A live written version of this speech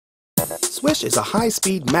Swish is a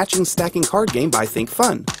high-speed matching stacking card game by Think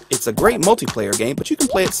Fun. It's a great multiplayer game, but you can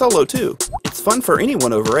play it solo too. It's fun for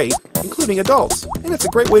anyone over 8, including adults, and it's a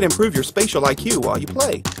great way to improve your spatial IQ while you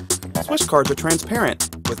play. Swish cards are transparent,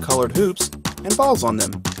 with colored hoops and balls on them.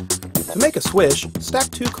 To make a swish, stack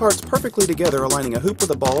 2 cards perfectly together, aligning a hoop with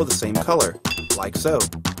a ball of the same color, like so.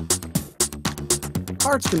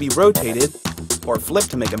 Cards can be rotated or flipped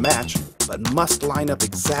to make a match, but must line up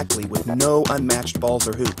exactly with no unmatched balls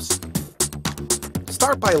or hoops.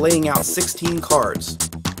 Start by laying out 16 cards.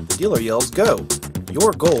 The dealer yells, "Go!"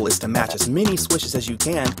 Your goal is to match as many swishes as you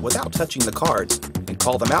can without touching the cards, and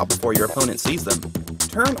call them out before your opponent sees them.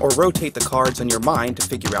 Turn or rotate the cards in your mind to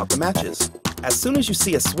figure out the matches. As soon as you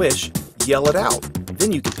see a swish, yell it out.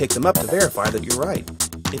 Then you can pick them up to verify that you're right.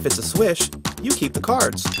 If it's a swish, you keep the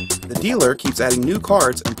cards. The dealer keeps adding new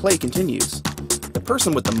cards and play continues. The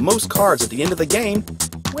person with the most cards at the end of the game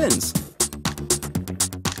wins.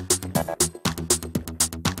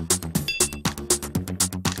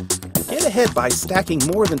 Get ahead by stacking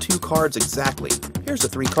more than 2 cards exactly. Here's a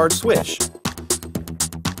 3-card swish.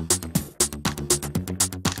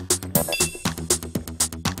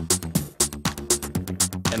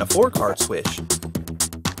 And a 4-card swish.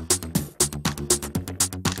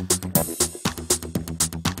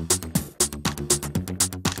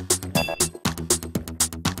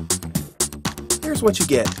 Here's what you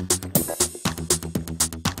get: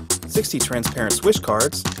 60 transparent swish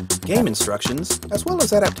cards, game instructions, as well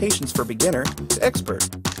as adaptations for beginner to expert,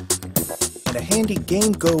 and a handy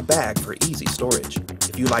Game Go bag for easy storage.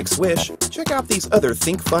 If you like Swish, check out these other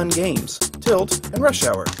Think Fun games, Tilt and Rush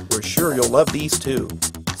Hour. We're sure you'll love these too.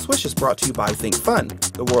 Swish is brought to you by Think Fun,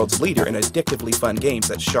 the world's leader in addictively fun games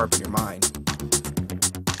that sharpen your mind.